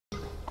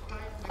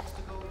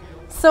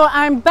So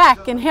I'm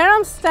back, and here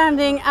I'm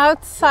standing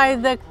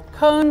outside the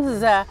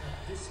Cones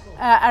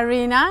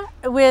arena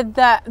with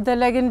the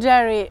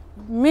legendary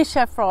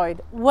Micha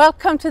Freund.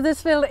 Welcome to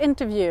this little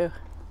interview.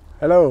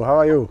 Hello, how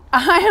are you?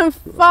 I am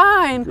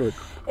fine. Good.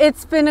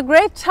 It's been a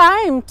great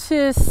time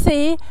to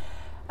see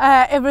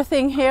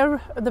everything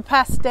here the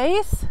past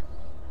days.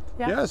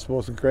 Yeah. Yes, it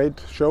was a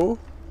great show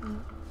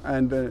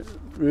and a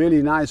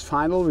really nice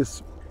final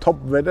with top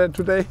weather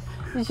today.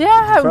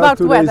 Yeah, about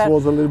two weather. days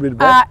was a little bit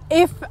bad.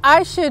 If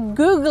I should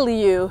Google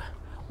you,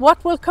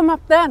 what will come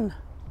up then?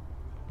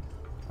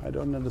 I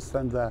don't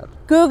understand that.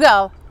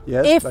 Google.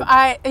 Yes,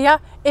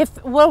 if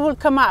what will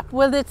come up?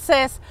 Well, it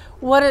says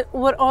what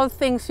all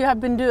things you have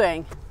been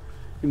doing.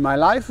 In my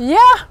life?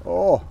 Yeah.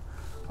 Oh,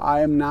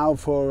 I am now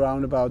for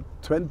around about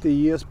 20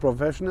 years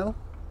professional.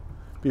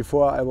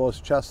 Before I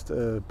was just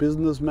a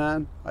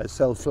businessman. I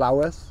sell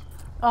flowers.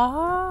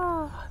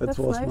 Oh, that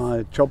was nice.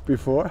 my job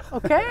before.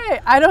 Okay,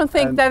 I don't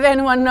think that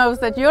anyone knows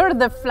that you're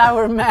the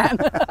flower man.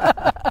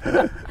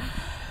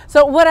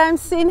 So what I'm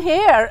seeing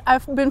here,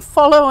 I've been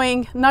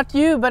following, not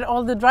you, but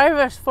all the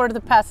drivers for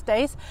the past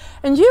days,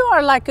 and you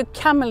are like a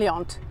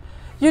chameleon.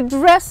 You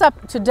dress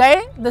up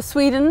today, the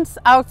Sweden's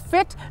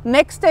outfit,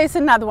 next day is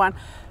another one.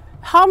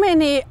 How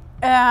many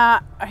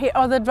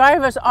other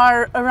drivers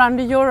are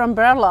around your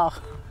umbrella?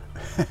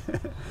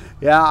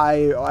 Yeah,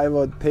 I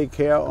would take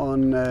care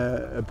on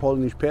a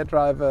Polish pair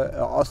driver, an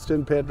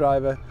Austrian pair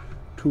driver,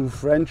 2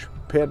 French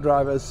pair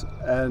drivers,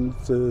 and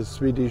the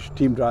Swedish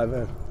team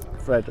driver,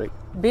 Frederick.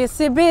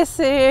 Busy. Yes,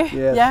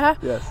 Yeah.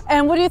 yes.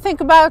 And what do you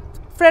think about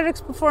Frederick's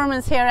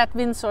performance here at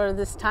Windsor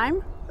this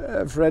time?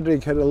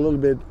 Frederick had a little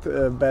bit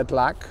bad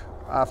luck.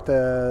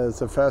 After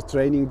the first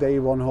training day,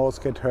 one horse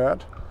get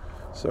hurt.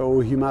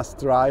 So he must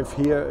drive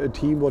here a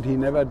team what he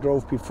never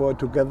drove before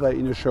together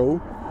in a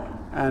show.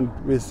 And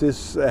with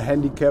this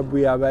handicap,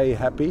 we are very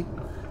happy.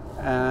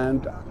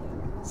 And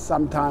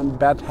sometimes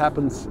bad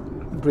happens,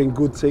 bring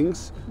good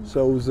things.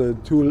 So the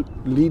 2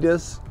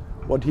 leaders,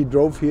 what he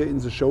drove here in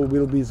the show,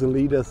 will be the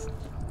leaders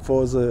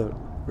for the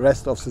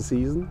rest of the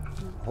season.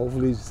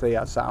 Hopefully they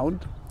are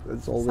sound.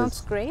 That's always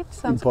Sounds great.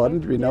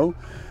 important, we know.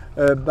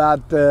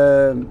 But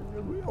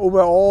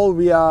overall,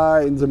 we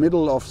are in the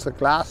middle of the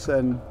class,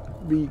 and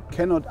we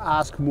cannot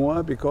ask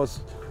more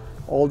because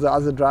all the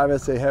other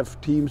drivers, they have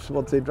teams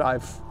what they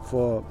drive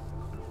for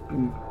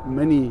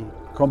many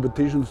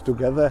competitions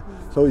together,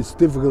 so it's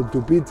difficult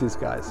to beat these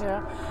guys.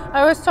 Yeah,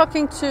 I was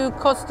talking to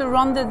Costa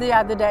Ronde the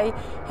other day.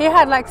 He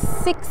had like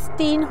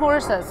 16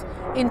 horses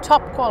in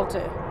top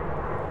quality.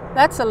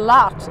 That's a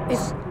lot.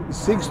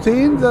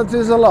 16, that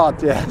is a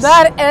lot, yes.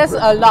 That is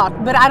a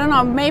lot, but I don't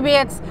know, maybe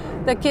it's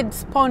the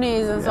kids'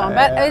 ponies and so on,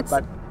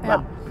 but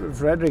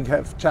Frederick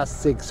have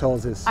just 6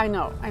 horses. I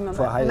know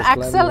for that.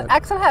 And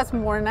Axel has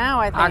more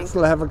now, I think.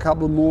 Axel have a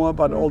couple more,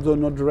 but also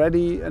not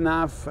ready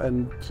enough,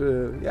 and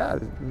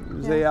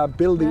they are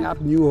building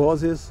up new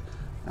horses,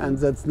 and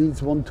that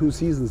needs 1-2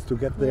 seasons to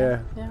get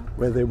there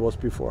where they was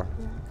before.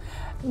 Yeah.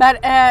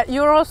 But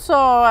you're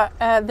also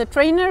the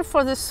trainer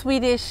for the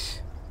Swedish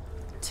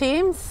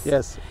teams.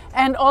 Yes.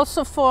 And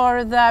also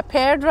for the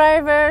pair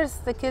drivers,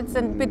 the kids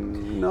and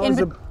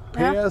the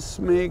pairs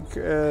make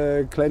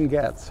Glenn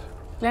Gertz.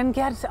 Glenn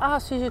Gertz,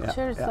 so you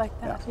cheers like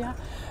that, yeah.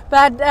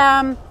 But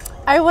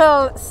I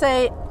will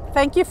say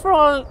thank you for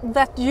all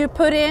that you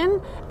put in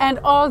and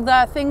all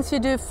the things you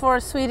do for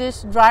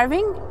Swedish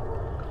driving.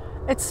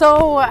 It's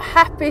so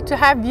happy to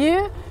have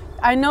you.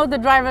 I know the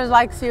drivers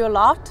likes you a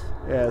lot.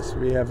 Yes,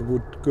 we have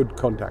good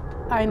contact.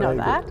 I know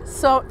that. Good.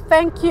 So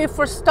thank you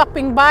for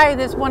stopping by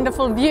this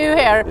wonderful view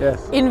here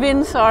in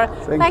Windsor.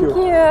 Thank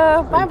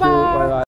you. Bye-bye.